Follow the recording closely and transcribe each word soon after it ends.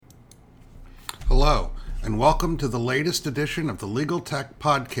Hello, and welcome to the latest edition of the Legal Tech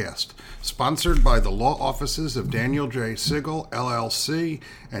Podcast, sponsored by the law offices of Daniel J. Sigel, LLC,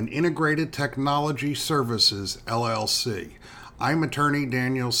 and Integrated Technology Services, LLC. I'm attorney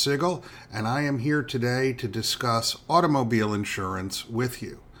Daniel Sigel, and I am here today to discuss automobile insurance with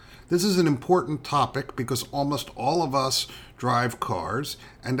you. This is an important topic because almost all of us drive cars,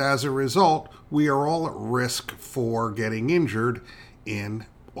 and as a result, we are all at risk for getting injured in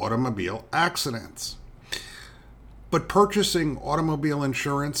automobile accidents. But purchasing automobile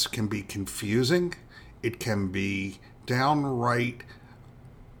insurance can be confusing. It can be downright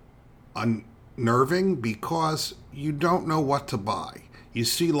unnerving because you don't know what to buy. You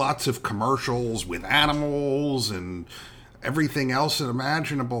see lots of commercials with animals and everything else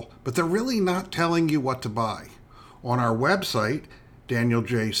imaginable, but they're really not telling you what to buy. On our website,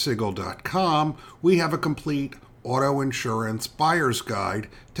 danieljsigel.com, we have a complete auto insurance buyer's guide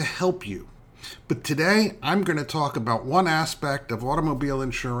to help you. But today, I'm going to talk about one aspect of automobile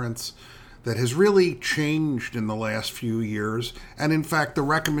insurance that has really changed in the last few years, and in fact, the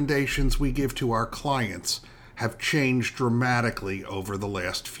recommendations we give to our clients have changed dramatically over the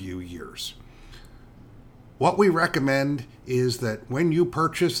last few years. What we recommend is that when you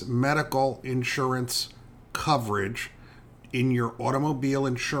purchase medical insurance coverage in your automobile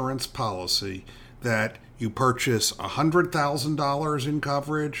insurance policy, that you purchase $100,000 in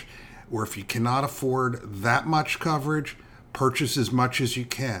coverage, or if you cannot afford that much coverage, purchase as much as you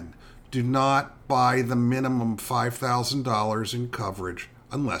can. Do not buy the minimum $5,000 in coverage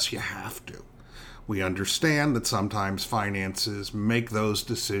unless you have to. We understand that sometimes finances make those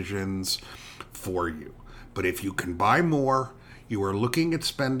decisions for you. But if you can buy more, you are looking at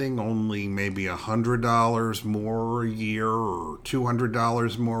spending only maybe $100 more a year or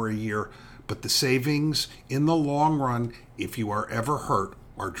 $200 more a year, but the savings in the long run, if you are ever hurt,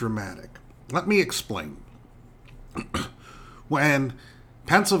 are dramatic. Let me explain. When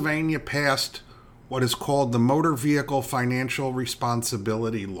Pennsylvania passed what is called the Motor Vehicle Financial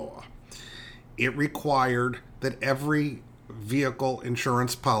Responsibility Law, it required that every vehicle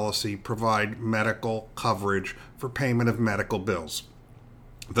insurance policy provide medical coverage for payment of medical bills.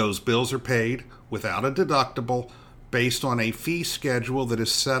 Those bills are paid without a deductible based on a fee schedule that is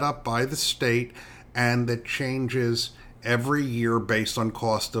set up by the state and that changes every year based on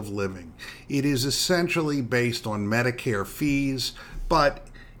cost of living. It is essentially based on Medicare fees, but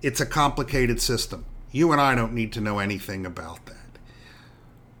it's a complicated system. You and I don't need to know anything about that.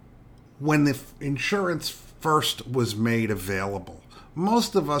 When the insurance first was made available,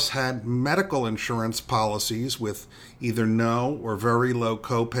 most of us had medical insurance policies with either no or very low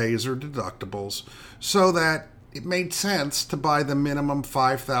copays or deductibles, so that it made sense to buy the minimum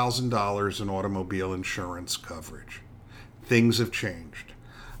 $5,000 in automobile insurance coverage. Things have changed.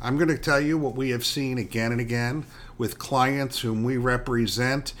 I'm going to tell you what we have seen again and again with clients whom we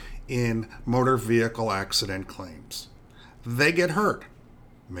represent in motor vehicle accident claims. They get hurt.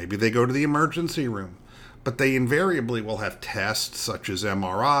 Maybe they go to the emergency room, but they invariably will have tests such as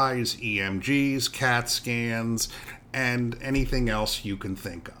MRIs, EMGs, CAT scans, and anything else you can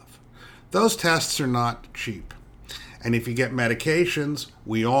think of. Those tests are not cheap. And if you get medications,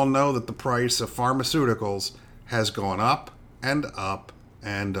 we all know that the price of pharmaceuticals has gone up and up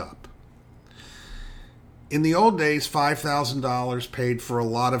and up. In the old days, $5,000 paid for a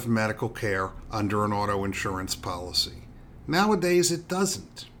lot of medical care under an auto insurance policy. Nowadays, it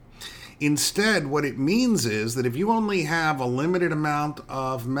doesn't. Instead, what it means is that if you only have a limited amount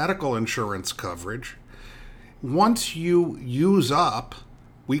of medical insurance coverage, once you use up,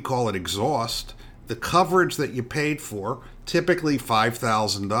 we call it exhaust, the coverage that you paid for, typically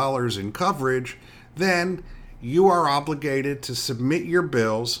 $5,000 in coverage, then you are obligated to submit your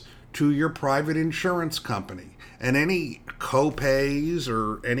bills to your private insurance company. And any copays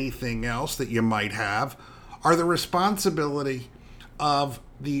or anything else that you might have are the responsibility of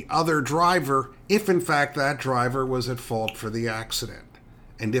the other driver if in fact that driver was at fault for the accident,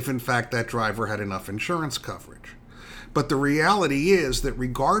 and if in fact that driver had enough insurance coverage. But the reality is that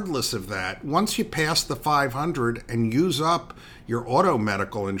regardless of that, once you pass the 500 and use up your auto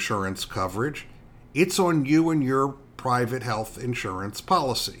medical insurance coverage, it's on you and your private health insurance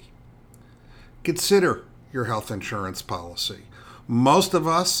policy. Consider your health insurance policy. Most of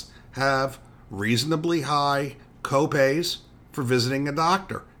us have reasonably high copays for visiting a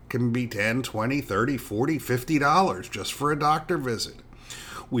doctor. It can be $10, $20, $30, $40, $50 just for a doctor visit.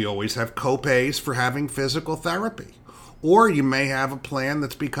 We always have copays for having physical therapy. Or you may have a plan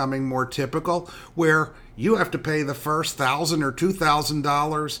that's becoming more typical where you have to pay the first $1,000 or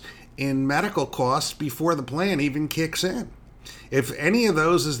 $2,000 in medical costs before the plan even kicks in. If any of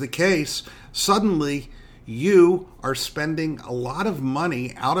those is the case, suddenly you are spending a lot of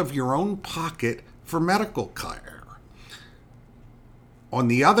money out of your own pocket for medical care. On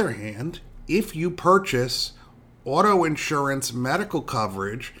the other hand, if you purchase auto insurance medical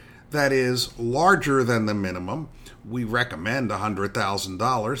coverage that is larger than the minimum, we recommend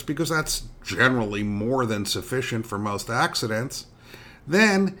 $100,000 because that's generally more than sufficient for most accidents,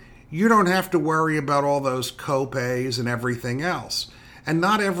 then you don't have to worry about all those co-pays and everything else. And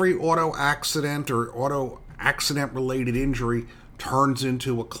not every auto accident or auto accident-related injury turns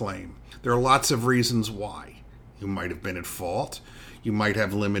into a claim. There are lots of reasons why. You might have been at fault. You might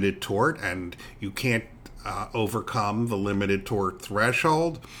have limited tort, and you can't overcome the limited tort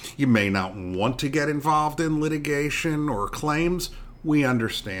threshold. You may not want to get involved in litigation or claims. We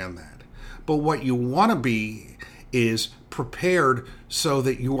understand that. But what you want to be is prepared so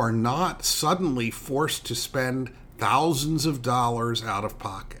that you are not suddenly forced to spend thousands of dollars out of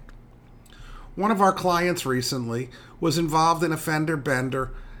pocket. One of our clients recently was involved in a fender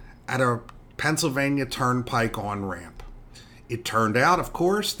bender at a Pennsylvania Turnpike on-ramp. It turned out, of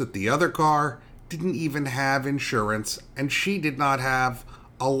course, that the other car didn't even have insurance, and she did not have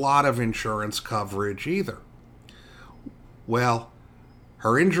a lot of insurance coverage either. Well,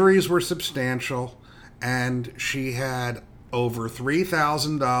 her injuries were substantial, and she had over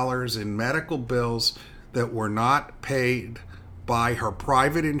 $3,000 in medical bills that were not paid by her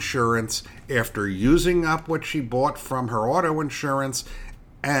private insurance after using up what she bought from her auto insurance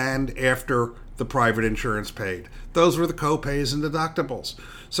and after the private insurance paid. Those were the co-pays and deductibles.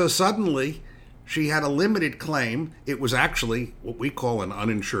 So suddenly, she had a limited claim. It was actually what we call an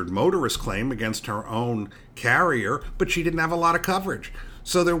uninsured motorist claim against her own carrier, but she didn't have a lot of coverage.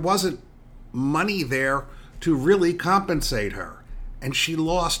 So there wasn't money there to really compensate her. And she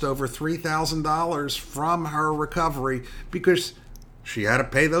lost over $3,000 from her recovery because she had to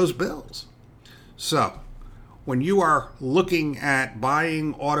pay those bills. So, when you are looking at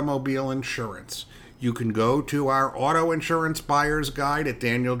buying automobile insurance, you can go to our auto insurance buyer's guide at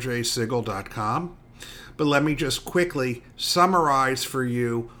danieljsigel.com. But let me just quickly summarize for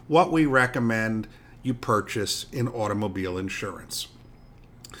you what we recommend you purchase in automobile insurance.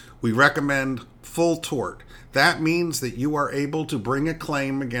 We recommend full tort. That means that you are able to bring a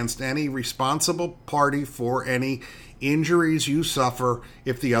claim against any responsible party for any injuries you suffer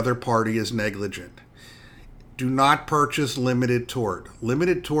if the other party is negligent. Do not purchase limited tort.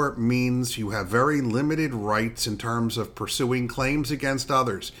 Limited tort means you have very limited rights in terms of pursuing claims against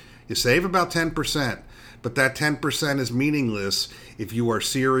others. You save about 10%, but that 10% is meaningless if you are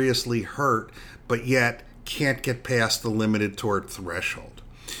seriously hurt, but yet can't get past the limited tort threshold.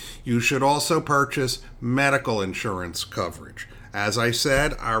 You should also purchase medical insurance coverage. As I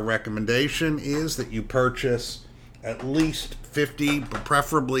said, our recommendation is that you purchase at least $50,000, but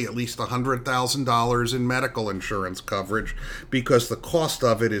preferably at least $100,000 in medical insurance coverage because the cost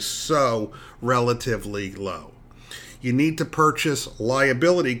of it is so relatively low. You need to purchase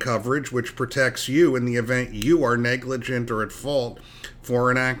liability coverage, which protects you in the event you are negligent or at fault for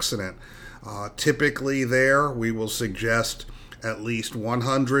an accident. Typically there, we will suggest at least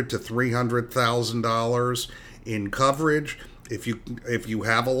 $100,000 to $300,000 in coverage. If you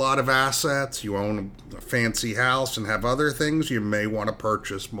have a lot of assets, you own a fancy house and have other things, you may want to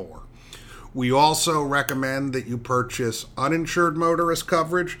purchase more. We also recommend that you purchase uninsured motorist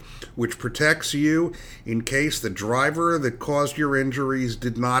coverage, which protects you in case the driver that caused your injuries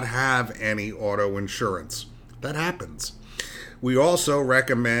did not have any auto insurance. That happens. We also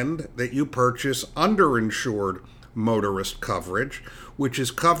recommend that you purchase underinsured motorist coverage, which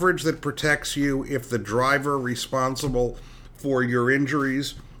is coverage that protects you if the driver responsible for your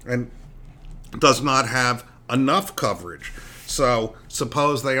injuries and does not have enough coverage. So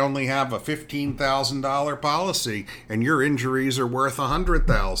suppose they only have a $15,000 policy and your injuries are worth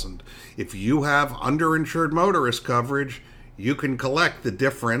 $100,000. If you have underinsured motorist coverage, you can collect the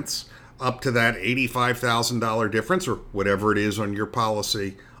difference up to that $85,000 difference or whatever it is on your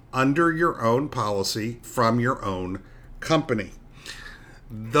policy under your own policy from your own company.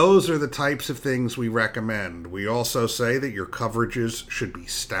 Those are the types of things we recommend. We also say that your coverages should be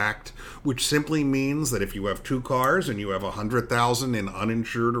stacked, which simply means that if you have two cars and you have $100,000 in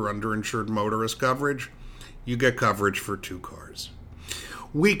uninsured or underinsured motorist coverage, you get coverage for two cars.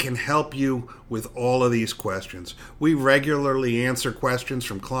 We can help you with all of these questions. We regularly answer questions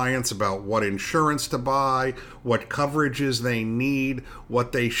from clients about what insurance to buy, what coverages they need,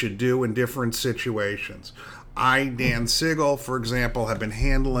 what they should do in different situations. I, Dan Sigel, for example, have been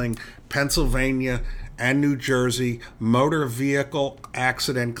handling Pennsylvania and New Jersey motor vehicle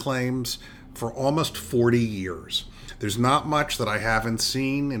accident claims for almost 40 years. There's not much that I haven't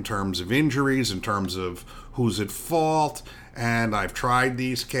seen in terms of injuries, in terms of who's at fault, and I've tried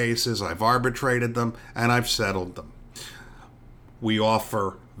these cases, I've arbitrated them, and I've settled them. We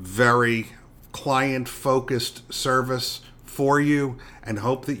offer very client-focused service for you and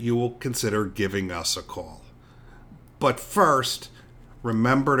hope that you will consider giving us a call. But first,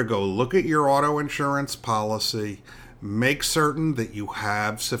 remember to go look at your auto insurance policy, make certain that you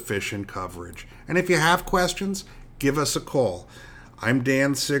have sufficient coverage. And if you have questions, give us a call. I'm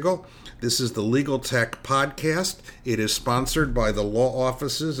Dan Sigel. This is the Legal Tech Podcast. It is sponsored by the law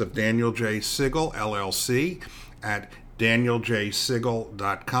offices of Daniel J. Sigel, LLC, at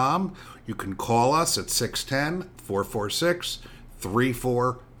danieljsigel.com. You can call us at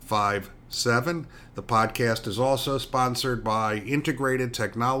 610-446-3457. The podcast is also sponsored by Integrated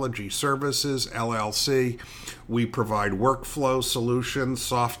Technology Services, LLC. We provide workflow solutions,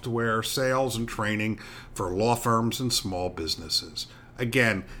 software, sales, and training for law firms and small businesses.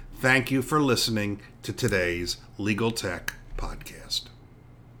 Again, thank you for listening to today's Legal Tech Podcast.